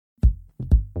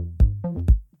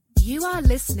You are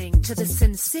listening to the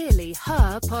Sincerely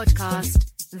Her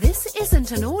podcast. This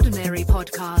isn't an ordinary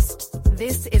podcast.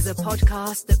 This is a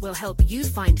podcast that will help you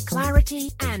find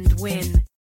clarity and win.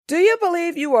 Do you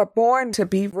believe you were born to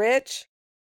be rich?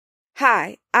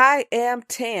 Hi, I am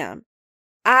Tam.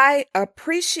 I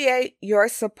appreciate your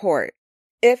support.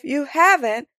 If you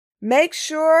haven't, make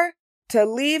sure to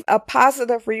leave a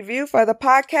positive review for the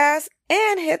podcast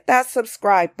and hit that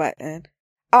subscribe button.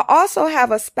 I also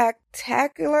have a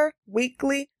spectacular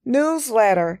weekly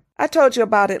newsletter. I told you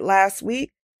about it last week.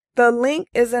 The link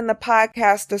is in the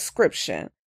podcast description.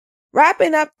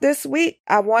 Wrapping up this week,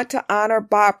 I want to honor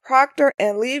Bob Proctor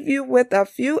and leave you with a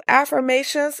few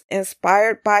affirmations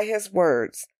inspired by his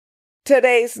words.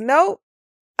 Today's note,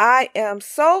 I am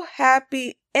so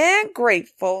happy and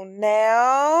grateful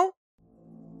now.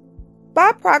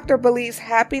 Bob Proctor believes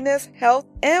happiness, health,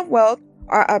 and wealth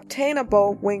are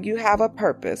obtainable when you have a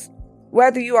purpose,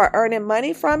 whether you are earning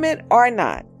money from it or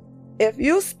not. If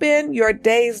you spend your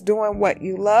days doing what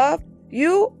you love,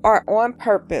 you are on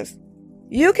purpose.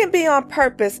 You can be on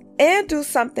purpose and do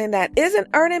something that isn't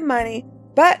earning money,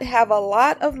 but have a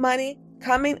lot of money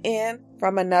coming in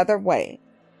from another way.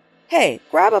 Hey,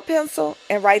 grab a pencil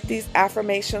and write these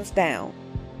affirmations down.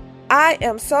 I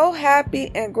am so happy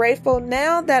and grateful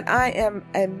now that I am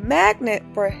a magnet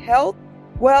for health,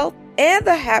 wealth, and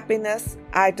the happiness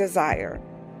I desire.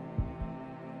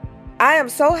 I am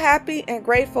so happy and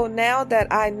grateful now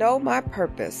that I know my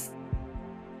purpose.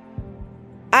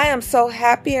 I am so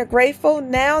happy and grateful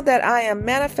now that I am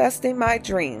manifesting my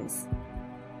dreams.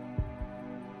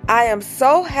 I am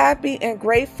so happy and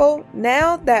grateful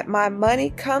now that my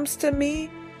money comes to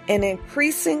me in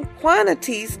increasing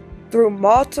quantities through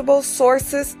multiple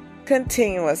sources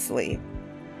continuously.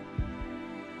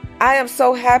 I am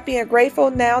so happy and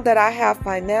grateful now that I have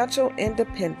financial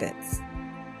independence.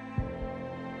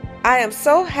 I am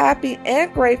so happy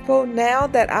and grateful now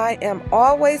that I am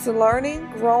always learning,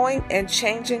 growing, and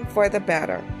changing for the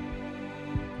better.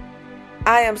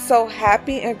 I am so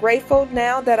happy and grateful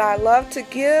now that I love to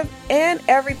give and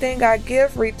everything I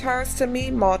give returns to me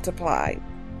multiplied.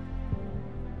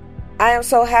 I am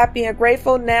so happy and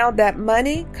grateful now that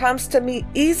money comes to me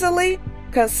easily,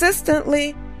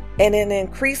 consistently, and in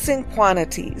increasing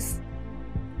quantities.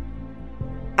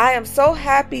 I am so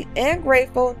happy and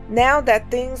grateful now that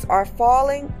things are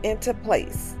falling into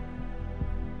place.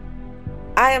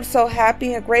 I am so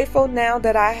happy and grateful now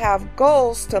that I have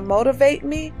goals to motivate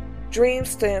me,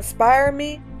 dreams to inspire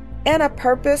me, and a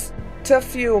purpose to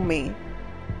fuel me.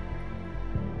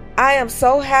 I am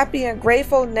so happy and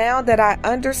grateful now that I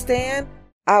understand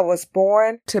I was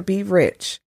born to be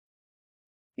rich.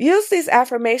 Use these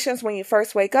affirmations when you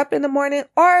first wake up in the morning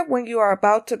or when you are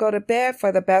about to go to bed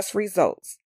for the best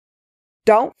results.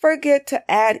 Don't forget to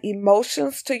add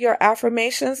emotions to your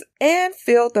affirmations and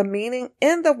feel the meaning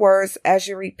in the words as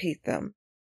you repeat them.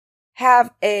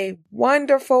 Have a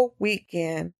wonderful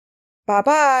weekend.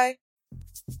 Bye-bye.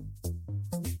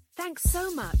 Thanks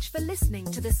so much for listening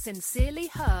to the Sincerely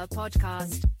Her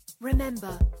podcast.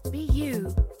 Remember, be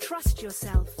you, trust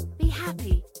yourself, be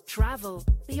happy, travel,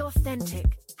 be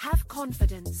authentic, have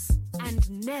confidence, and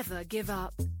never give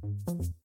up.